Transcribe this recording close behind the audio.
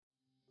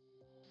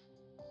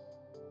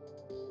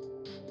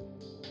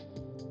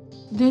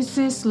This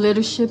is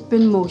Leadership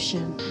in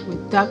Motion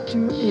with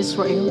Dr.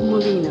 Israel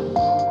Molina.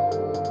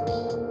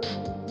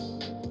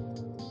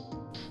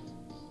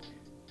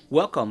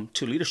 Welcome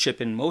to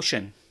Leadership in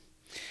Motion.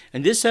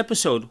 In this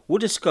episode, we'll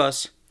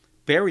discuss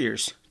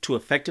barriers to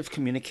effective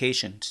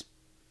communications.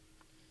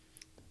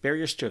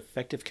 Barriers to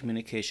effective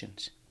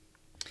communications.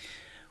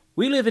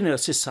 We live in a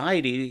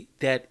society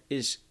that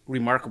is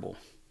remarkable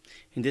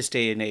in this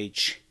day and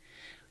age.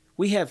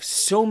 We have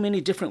so many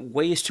different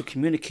ways to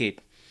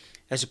communicate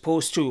as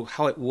opposed to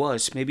how it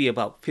was maybe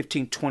about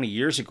 15, 20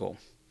 years ago.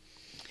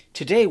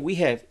 Today we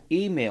have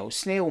email,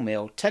 snail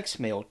mail, text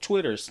mail,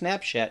 Twitter,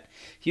 Snapchat,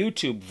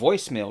 YouTube,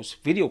 voicemails,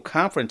 video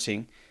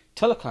conferencing,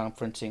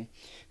 teleconferencing,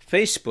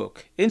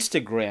 Facebook,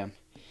 Instagram,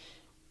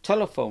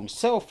 telephones,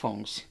 cell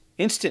phones,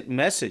 instant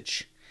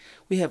message.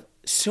 We have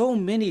so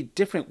many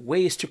different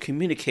ways to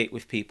communicate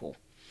with people.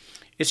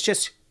 It's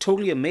just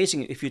totally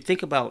amazing if you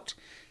think about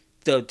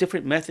the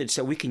different methods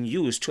that we can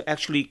use to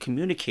actually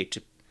communicate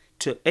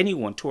to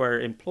anyone, to our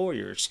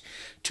employers,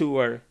 to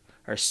our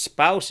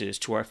spouses,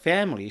 to our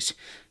families,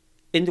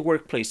 in the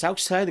workplace,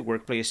 outside the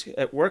workplace,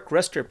 at work,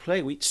 rest, or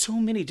play. So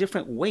many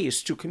different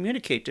ways to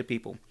communicate to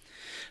people.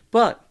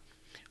 But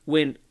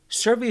when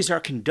surveys are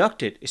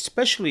conducted,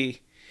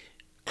 especially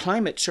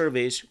climate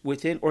surveys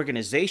within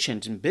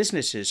organizations and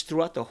businesses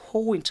throughout the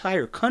whole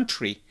entire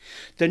country,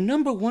 the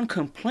number one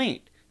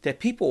complaint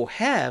that people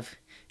have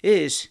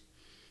is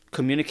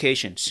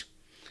communications.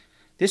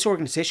 This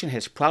organization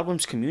has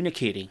problems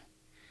communicating.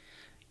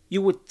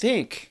 You would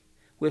think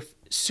with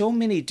so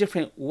many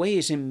different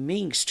ways and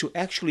means to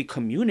actually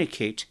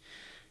communicate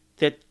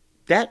that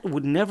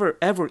would never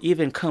ever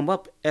even come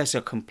up as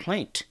a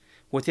complaint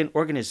within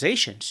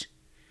organizations.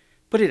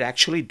 But it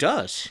actually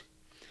does.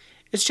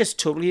 It's just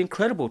totally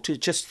incredible to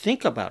just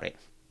think about it.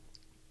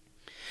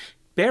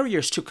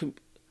 Barriers to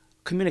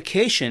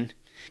communication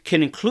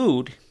can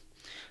include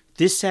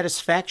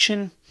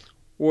dissatisfaction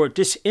or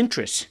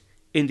disinterest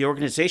in the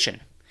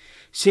organization.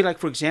 Say, like,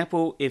 for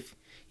example, if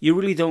you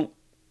really don't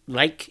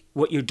like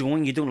what you're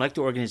doing, you don't like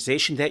the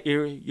organization that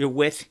you're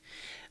with,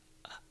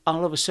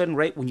 all of a sudden,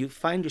 right, when you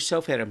find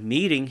yourself at a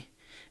meeting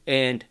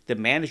and the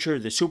manager,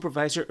 the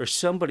supervisor, or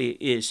somebody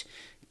is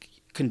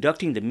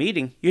conducting the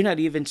meeting, you're not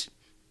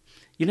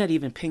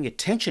even paying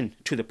attention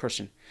to the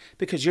person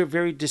because you're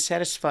very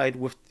dissatisfied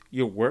with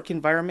your work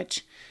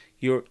environment,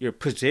 your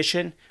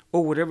position,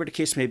 or whatever the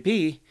case may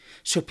be.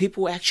 So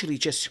people actually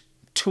just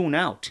tune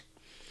out.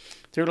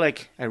 They're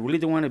like, I really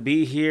don't want to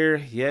be here.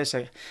 Yes,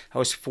 I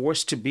was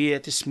forced to be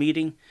at this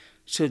meeting.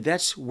 So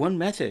that's one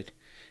method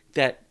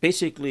that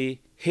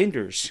basically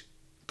hinders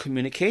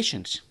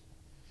communications.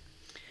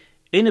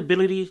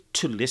 Inability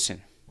to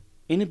listen.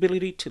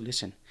 Inability to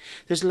listen.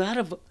 There's a lot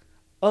of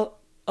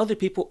other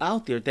people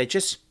out there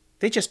that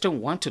they just don't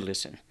want to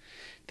listen.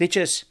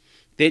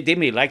 They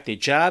may like their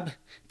job,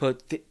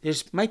 but there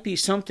might be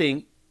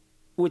something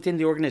within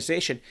the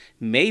organization.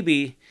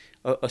 Maybe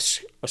a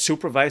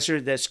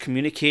supervisor that's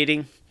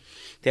communicating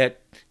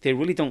that they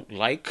really don't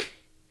like,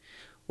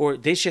 or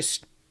they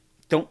just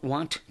don't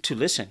want to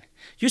listen.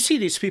 You see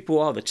these people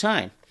all the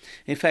time.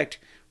 In fact,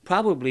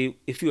 probably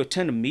if you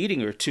attend a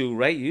meeting or two,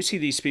 right, you see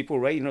these people,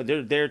 right,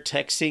 they're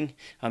texting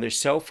on their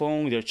cell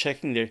phone, they're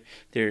checking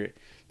their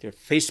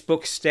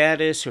Facebook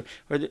status,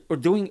 or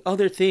doing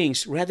other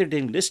things rather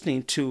than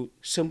listening to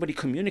somebody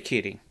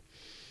communicating.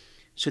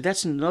 So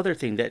that's another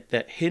thing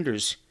that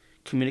hinders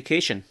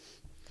communication.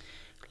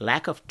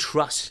 Lack of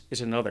trust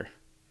is another.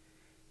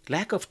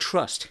 Lack of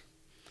trust.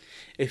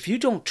 If you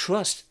don't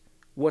trust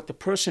what the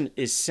person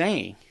is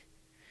saying,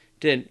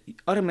 then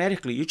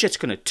automatically you're just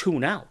going to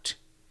tune out.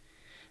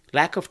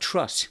 Lack of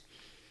trust.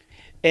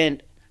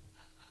 And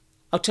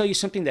I'll tell you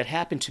something that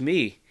happened to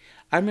me.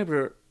 I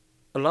remember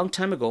a long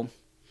time ago,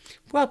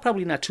 well,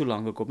 probably not too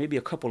long ago, maybe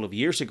a couple of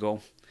years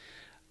ago,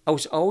 I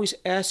was always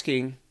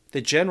asking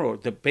the general,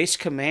 the base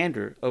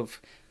commander of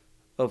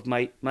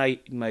my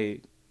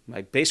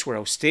base where I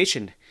was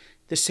stationed,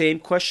 the same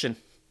question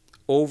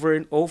over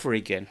and over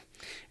again.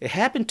 It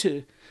happened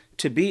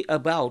to be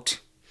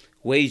about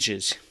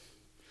wages.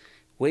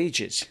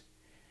 Wages.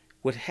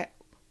 What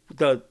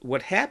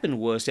happened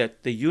was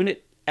that the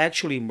unit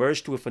actually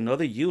merged with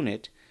another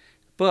unit,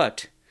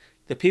 but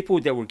the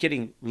people that were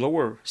getting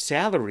lower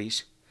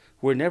salaries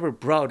were never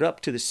brought up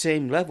to the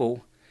same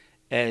level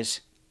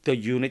as the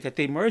unit that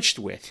they merged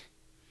with.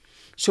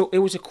 So it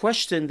was a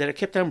question that I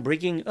kept on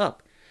bringing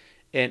up.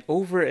 And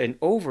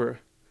over,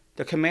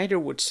 the commander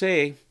would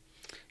say,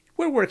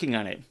 we're working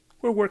on it.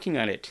 We're working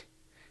on it.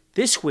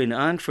 This went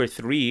on for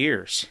 3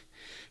 years.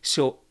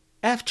 So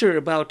after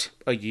about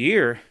a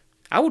year,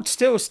 I would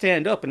still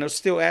stand up and I would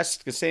still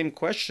ask the same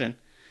question.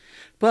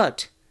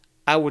 But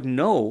I would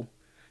know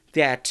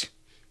that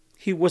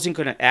he wasn't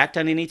going to act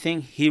on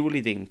anything. He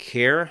really didn't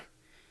care.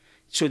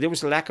 So there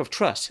was a lack of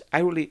trust.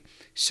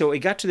 So it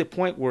got to the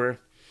point where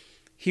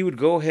he would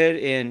go ahead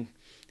and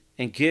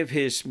give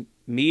his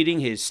meeting,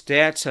 his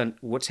stats on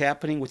what's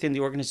happening within the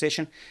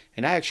organization,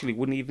 and I actually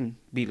wouldn't even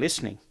be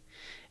listening.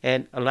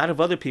 And a lot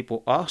of other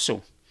people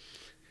also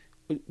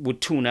would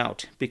tune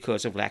out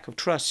because of lack of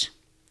trust.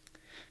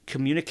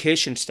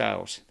 Communication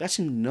styles. That's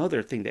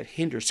another thing that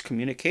hinders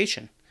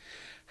communication.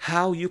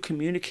 How you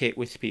communicate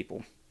with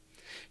people.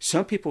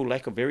 Some people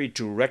like a very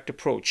direct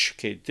approach.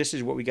 Okay, this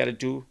is what we got to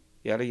do,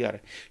 yada, yada.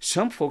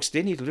 Some folks,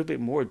 they need a little bit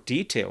more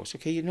details.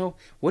 Okay,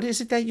 what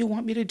is it that you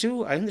want me to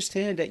do? I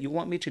understand that you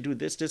want me to do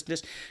this, this,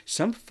 this.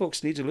 Some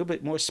folks need a little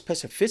bit more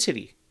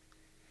specificity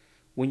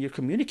when you're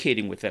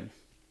communicating with them.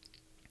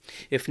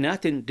 If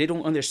not, then they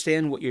don't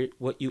understand what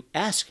you're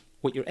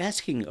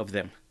asking of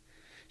them.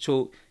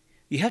 So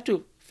you have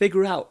to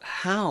figure out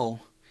how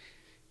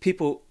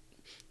people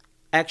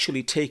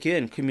actually take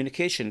in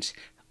communications.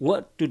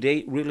 What do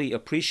they really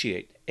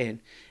appreciate?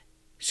 And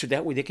so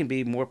that way they can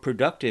be more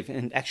productive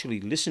and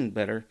actually listen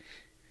better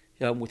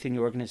within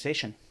your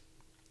organization.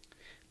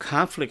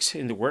 Conflicts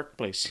in the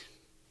workplace.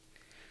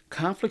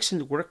 Conflicts in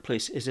the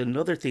workplace is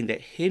another thing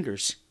that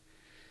hinders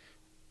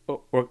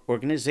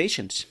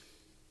organizations,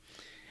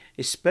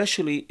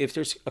 especially if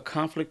there's a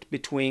conflict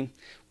between,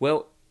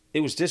 well, it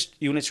was this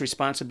unit's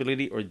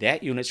responsibility or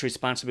that unit's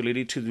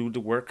responsibility to do the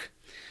work,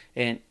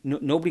 and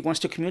nobody wants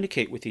to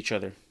communicate with each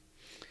other.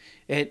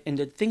 And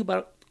the thing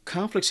about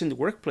conflicts in the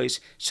workplace,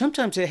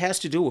 sometimes it has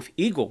to do with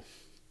ego.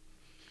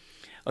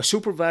 A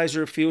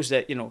supervisor feels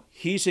that,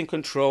 he's in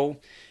control,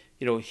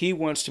 he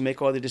wants to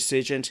make all the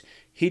decisions.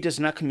 He does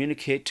not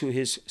communicate to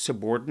his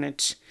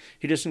subordinates.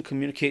 He doesn't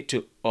communicate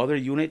to other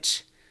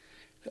units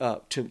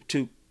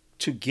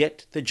to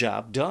get the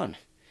job done.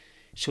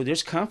 So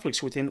there's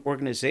conflicts within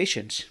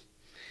organizations.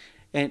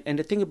 And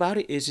the thing about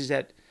it is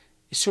that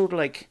it's sort of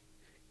like,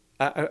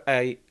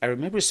 I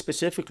remember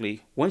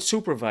specifically one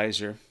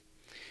supervisor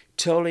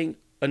telling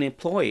an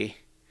employee,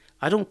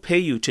 I don't pay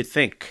you to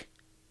think.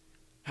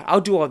 I'll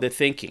do all the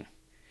thinking.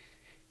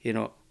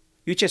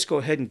 You just go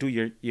ahead and do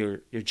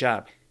your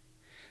job.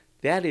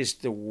 That is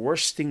the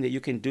worst thing that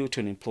you can do to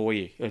an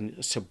employee,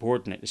 a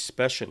subordinate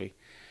especially.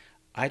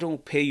 I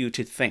don't pay you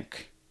to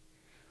think.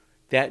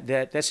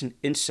 That's an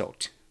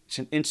insult. It's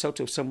an insult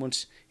to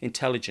someone's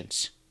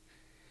intelligence.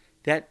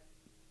 That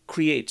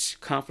creates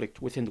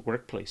conflict within the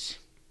workplace.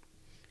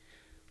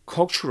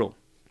 Cultural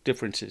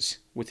differences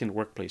within the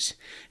workplace.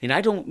 And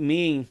I don't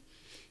mean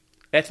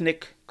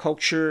ethnic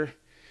culture.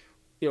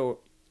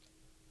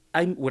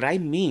 What I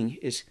mean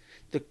is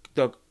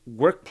the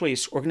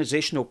workplace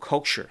organizational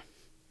culture.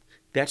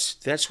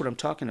 That's what I'm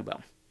talking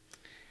about.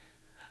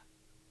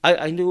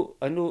 I knew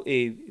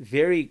a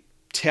very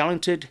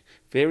talented,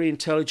 very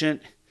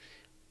intelligent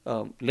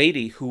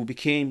lady who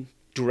became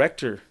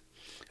director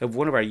of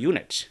one of our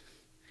units.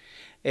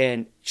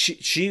 And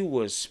she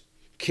was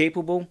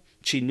capable.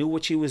 She knew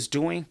what she was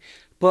doing.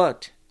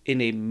 But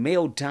in a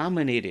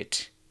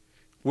male-dominated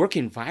work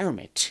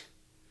environment,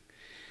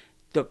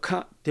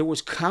 there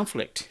was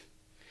conflict.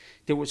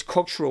 There was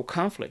cultural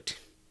conflict.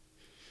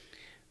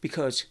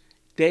 Because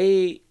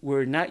they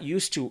were not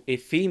used to a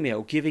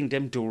female giving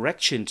them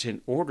directions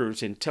and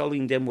orders and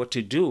telling them what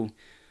to do.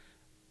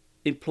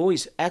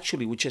 Employees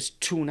actually would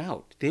just tune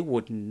out. They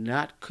would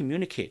not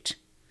communicate.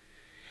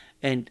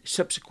 And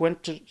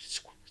subsequently,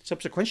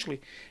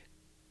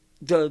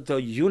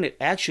 the unit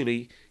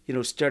actually,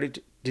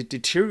 started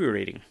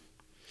deteriorating.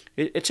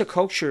 It's a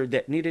culture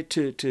that needed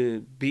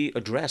to be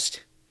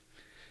addressed.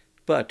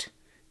 But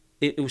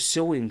it was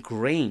so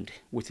ingrained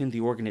within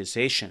the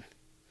organization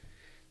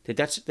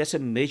that's a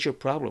major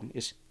problem,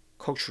 is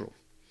cultural.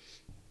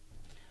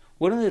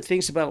 One of the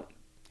things about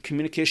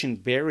communication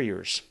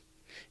barriers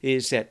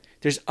is that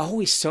there's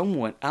always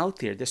someone out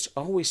there that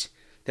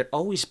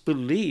always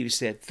believes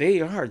that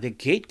they are the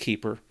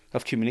gatekeeper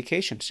of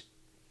communications.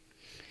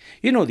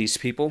 These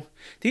people.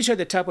 These are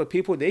the type of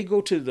people, they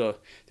go to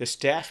the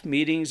staff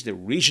meetings, the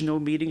regional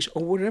meetings,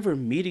 or whatever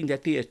meeting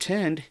that they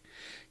attend.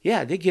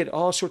 Yeah, they get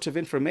all sorts of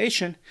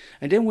information.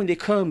 And then when they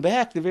come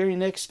back the very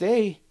next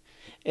day,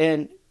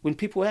 and when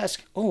people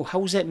ask, oh, how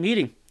was that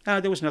meeting?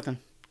 There was nothing.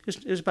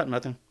 It was about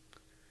nothing.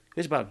 It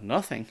was about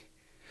nothing.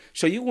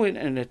 So you went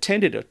and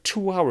attended a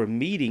 2-hour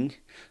meeting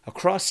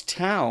across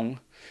town,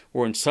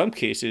 or in some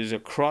cases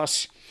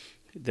across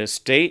the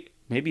state,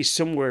 maybe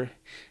somewhere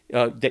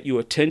that you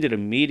attended a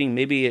meeting,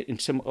 maybe in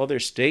some other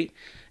state,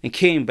 and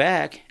came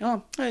back.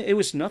 Oh, it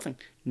was nothing.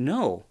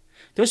 No.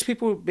 Those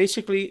people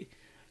basically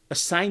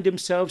assigned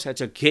themselves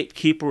as a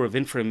gatekeeper of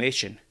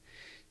information.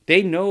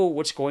 They know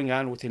what's going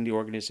on within the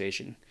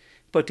organization,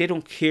 but they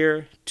don't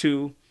care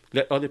to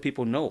let other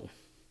people know.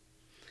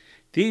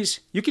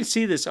 You can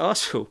see this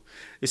also,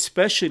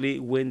 especially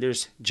when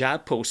there's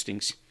job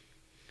postings.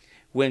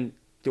 When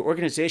the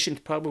organization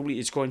probably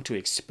is going to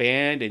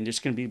expand and there's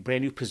going to be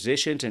brand new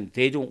positions and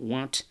they don't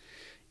want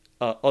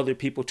other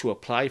people to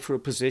apply for a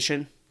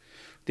position.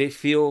 They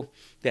feel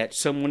that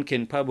someone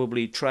can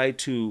probably try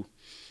to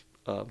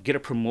get a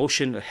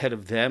promotion ahead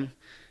of them.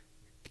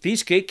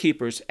 These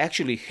gatekeepers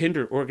actually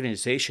hinder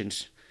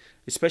organizations,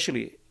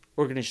 especially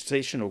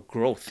organizational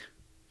growth.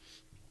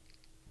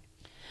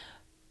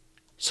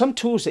 Some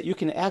tools that you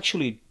can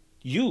actually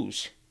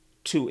use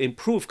to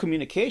improve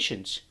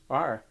communications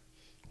are,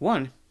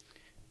 1,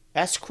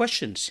 ask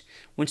questions.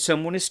 When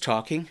someone is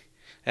talking,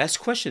 ask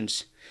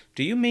questions.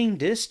 Do you mean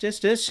this, this,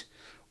 this?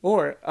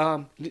 Or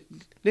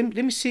let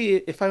me see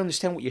if I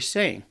understand what you're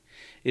saying.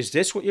 Is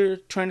this what you're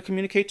trying to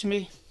communicate to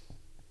me?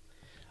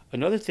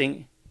 Another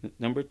thing,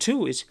 number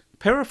two, is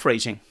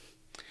paraphrasing.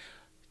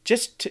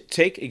 Just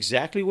take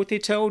exactly what they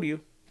told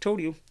you,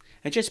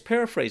 and just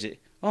paraphrase it.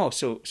 Oh,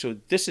 so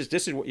this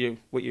is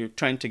what you're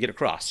trying to get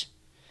across.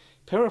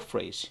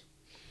 Paraphrase.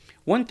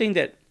 One thing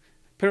that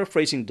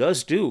paraphrasing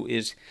does do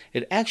is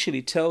it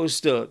actually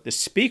tells the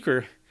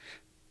speaker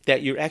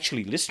that you're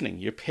actually listening.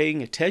 You're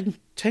paying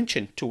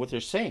attention to what they're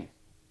saying.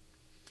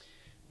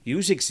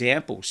 Use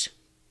examples.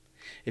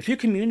 If you're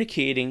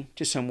communicating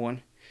to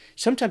someone,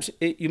 sometimes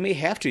you may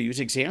have to use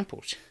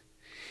examples.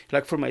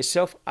 Like for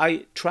myself,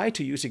 I try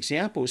to use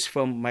examples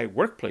from my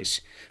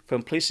workplace,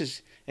 from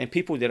places and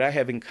people that I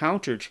have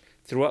encountered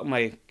throughout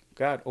my,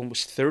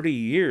 almost 30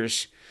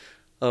 years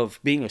of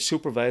being a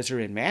supervisor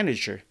and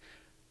manager.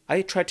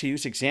 I try to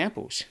use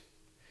examples.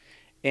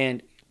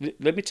 And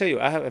let me tell you,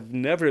 I have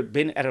never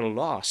been at a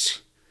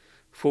loss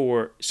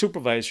for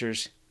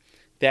supervisors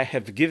that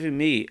have given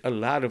me a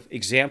lot of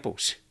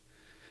examples,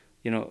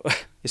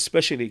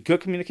 especially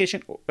good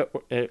communication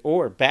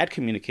or bad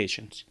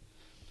communications.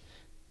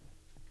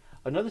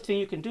 Another thing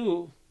you can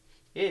do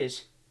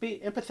is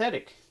be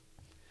empathetic.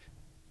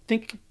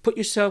 Put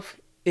yourself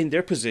in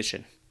their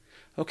position.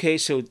 Okay,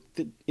 so,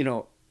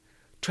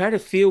 try to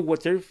feel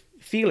what they're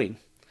feeling.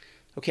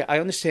 Okay, I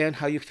understand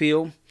how you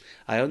feel.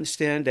 I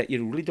understand that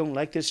you really don't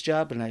like this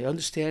job, and I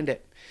understand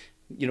that,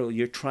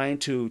 you're trying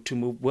to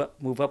move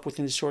up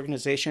within this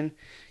organization.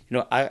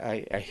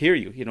 I hear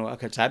you,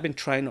 because I've been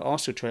trying to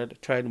also try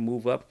to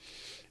move up,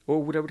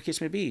 or whatever the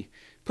case may be.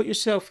 Put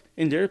yourself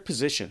in their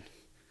position.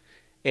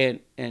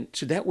 And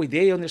so that way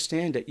they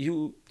understand that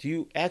you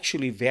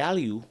actually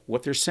value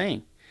what they're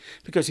saying.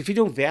 Because if you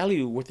don't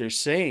value what they're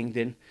saying,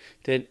 then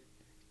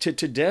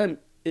to them,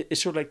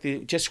 it's sort of like they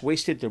just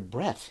wasted their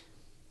breath.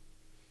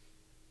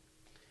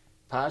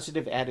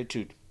 Positive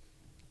attitude.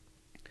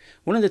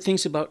 One of the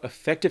things about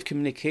effective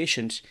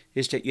communications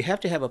is that you have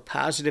to have a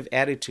positive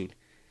attitude.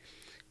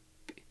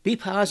 Be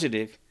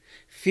positive.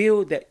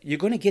 Feel that you're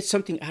going to get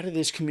something out of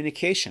this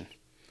communication.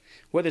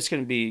 Whether it's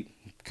going to be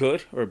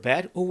good or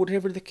bad, or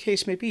whatever the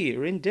case may be,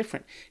 or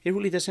indifferent, it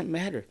really doesn't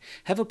matter.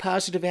 Have a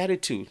positive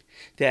attitude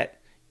that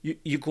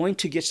you're going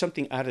to get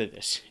something out of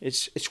this.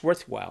 It's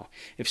worthwhile.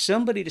 If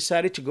somebody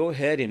decided to go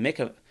ahead and make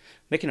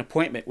an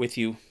appointment with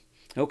you,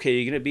 okay,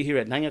 you're going to be here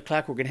at 9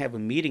 o'clock, we're going to have a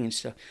meeting and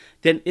stuff,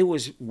 then it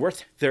was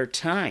worth their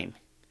time.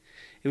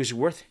 It was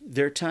worth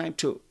their time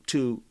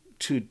to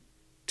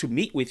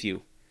meet with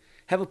you.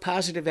 Have a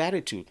positive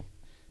attitude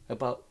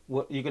about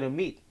what you're going to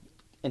meet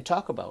and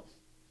talk about.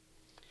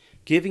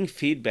 Giving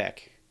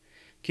feedback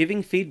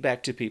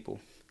to people.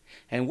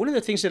 And one of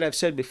the things that I've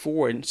said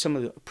before in some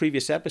of the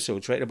previous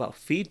episodes, right, about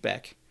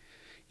feedback,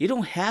 you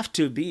don't have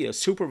to be a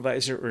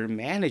supervisor or a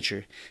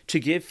manager to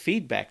give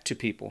feedback to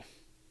people.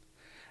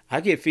 I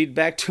give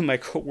feedback to my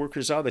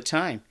coworkers all the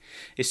time,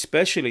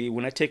 especially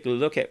when I take a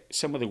look at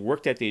some of the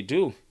work that they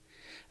do.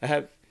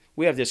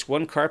 We have this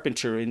one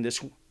carpenter in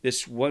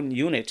this one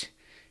unit.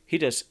 He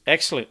does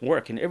excellent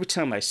work, and every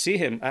time I see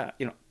him, I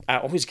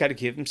always got to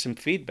give him some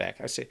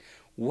feedback. I say,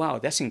 wow,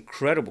 that's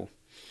incredible.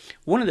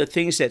 One of the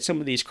things that some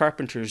of these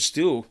carpenters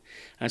do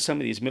on some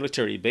of these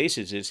military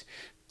bases is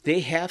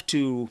they have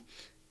to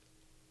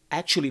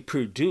actually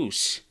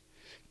produce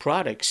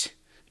products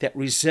that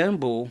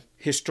resemble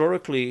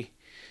historically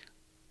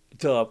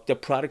the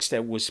products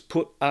that was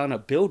put on a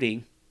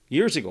building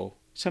years ago,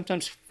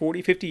 sometimes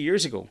 40, 50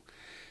 years ago.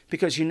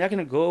 Because you're not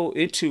going to go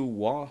into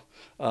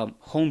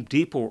Home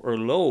Depot or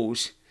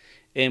Lowe's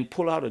and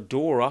pull out a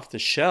door off the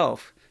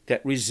shelf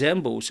that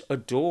resembles a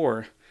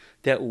door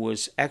that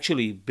was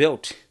actually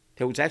built,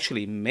 that was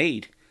actually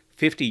made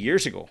 50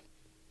 years ago.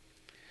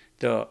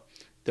 The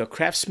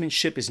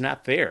craftsmanship is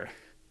not there.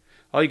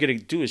 All you got to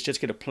do is just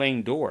get a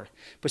plain door.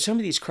 But some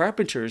of these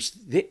carpenters,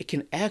 they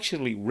can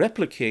actually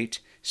replicate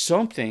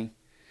something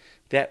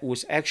that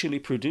was actually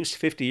produced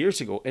 50 years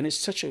ago. And it's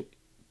such a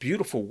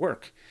beautiful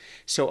work.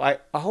 So I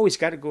always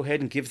got to go ahead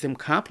and give them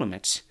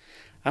compliments.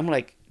 I'm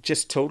like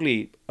just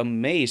totally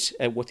amazed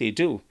at what they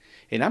do.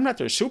 And I'm not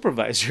their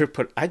supervisor,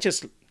 but I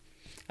just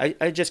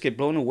get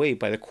blown away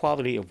by the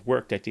quality of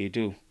work that they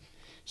do.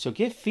 So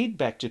give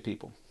feedback to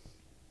people.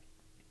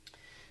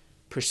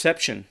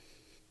 Perception.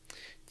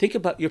 Think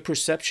about your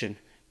perception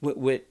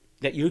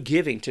that you're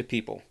giving to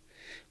people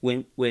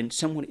when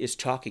someone is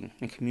talking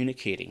and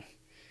communicating.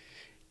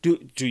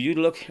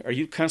 Are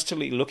you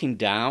constantly looking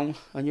down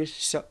on your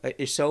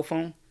cell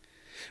phone?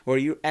 Or are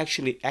you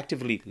actually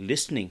actively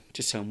listening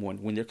to someone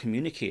when they're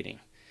communicating?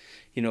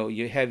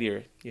 You have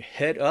your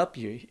head up,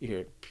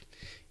 you're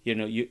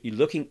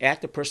looking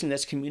at the person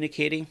that's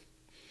communicating.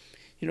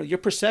 Your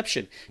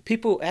perception.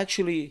 People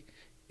actually,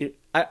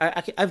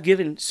 I've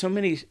given so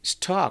many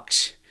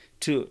talks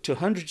to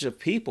hundreds of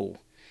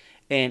people,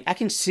 and I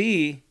can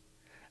see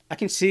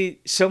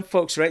some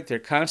folks, right, they're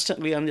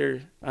constantly on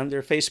their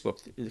Facebook,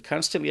 they're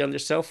constantly on their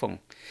cell phone.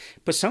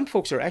 But some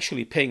folks are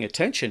actually paying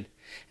attention.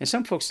 And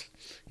some folks,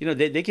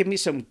 they give me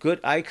some good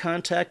eye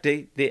contact.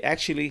 They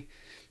actually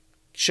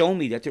show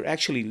me that they're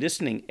actually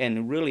listening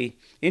and really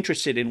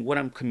interested in what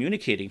I'm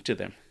communicating to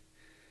them.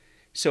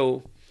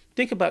 So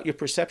think about your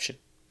perception.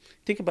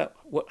 Think about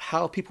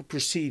how people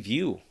perceive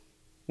you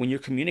when you're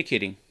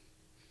communicating.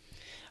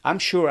 I'm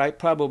sure I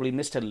probably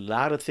missed a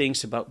lot of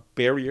things about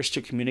barriers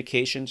to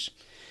communications.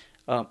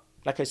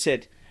 Like I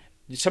said,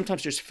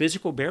 sometimes there's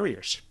physical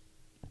barriers.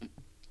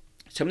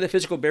 Some of the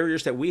physical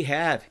barriers that we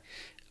have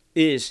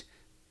is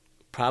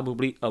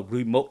probably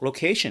remote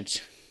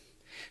locations.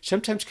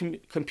 Sometimes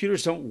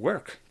computers don't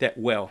work that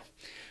well.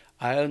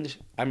 I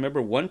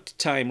remember one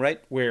time,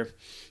 right, where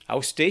I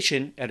was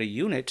stationed at a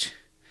unit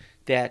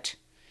that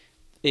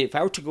if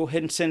I were to go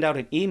ahead and send out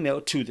an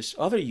email to this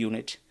other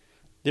unit,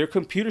 their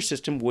computer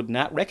system would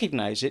not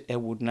recognize it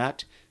and would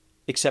not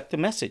accept the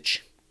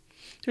message.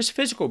 There's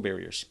physical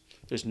barriers.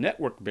 There's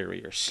network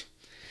barriers.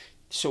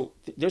 So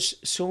there's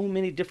so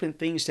many different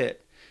things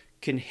that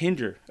can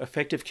hinder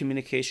effective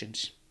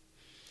communications.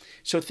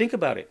 So think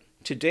about it.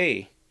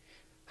 Today,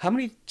 how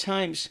many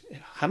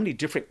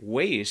different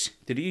ways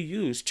did you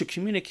use to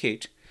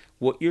communicate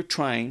what you're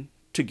trying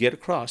to get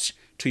across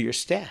to your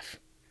staff?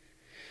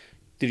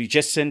 Did you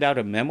just send out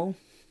a memo?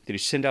 Did you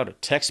send out a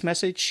text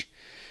message?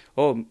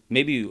 Oh,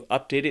 maybe you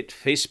updated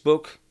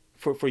Facebook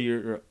for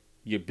your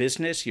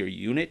business, your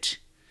unit,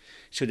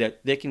 so that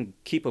they can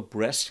keep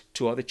abreast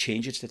to all the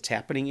changes that's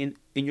happening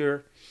in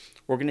your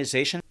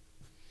organization.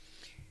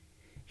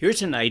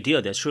 Here's an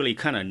idea that's really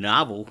kind of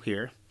novel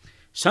here.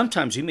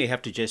 Sometimes you may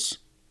have to just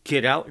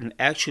get out and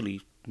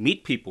actually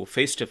meet people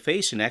face to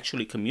face and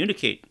actually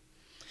communicate.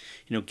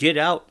 Get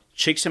out,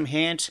 shake some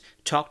hands,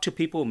 talk to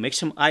people, make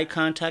some eye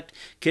contact,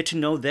 get to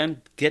know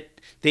them,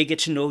 they get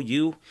to know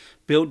you,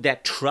 build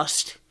that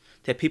trust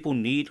that people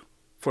need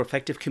for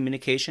effective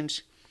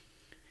communications.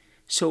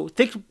 So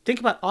think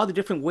about all the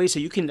different ways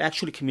that you can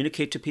actually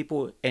communicate to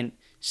people and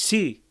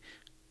see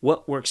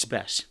what works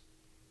best.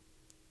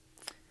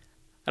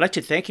 I'd like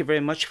to thank you very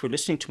much for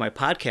listening to my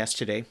podcast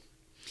today.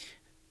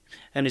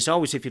 And as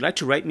always, if you'd like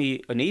to write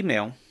me an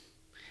email,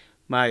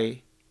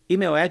 my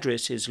email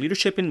address is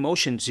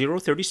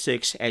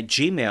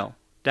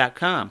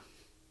leadershipinmotion036@gmail.com.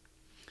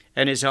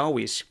 And as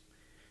always,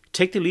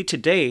 take the lead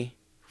today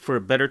for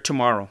a better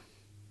tomorrow.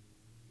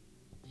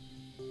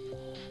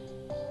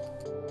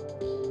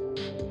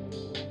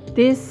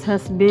 This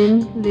has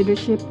been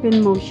Leadership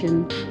in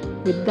Motion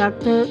with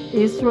Dr.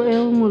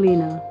 Israel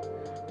Molina.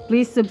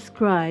 Please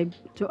subscribe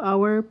to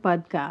our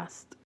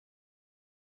podcast.